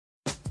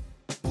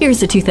Here's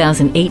the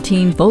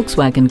 2018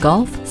 Volkswagen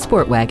Golf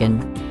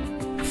SportWagen.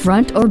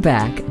 Front or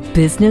back,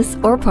 business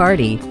or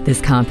party,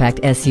 this compact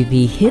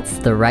SUV hits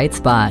the right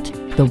spot.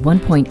 The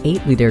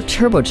 1.8-liter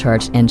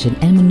turbocharged engine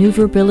and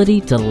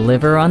maneuverability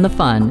deliver on the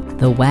fun.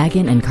 The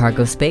wagon and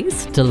cargo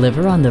space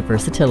deliver on the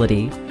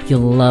versatility. You'll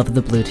love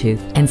the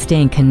Bluetooth and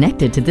staying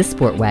connected to this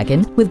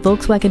SportWagen with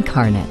Volkswagen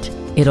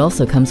CarNet. It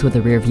also comes with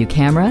a rear-view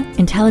camera,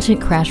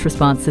 intelligent crash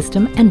response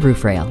system, and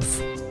roof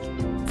rails.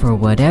 For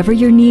whatever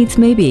your needs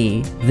may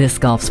be, this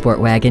Golf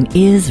SportWagen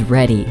is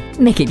ready.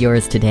 Make it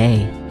yours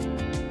today.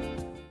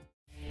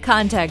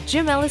 Contact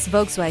Jim Ellis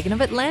Volkswagen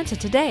of Atlanta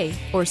today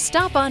or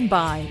stop on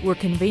by. We're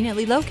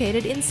conveniently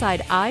located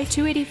inside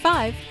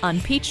I-285 on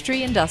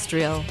Peachtree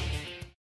Industrial.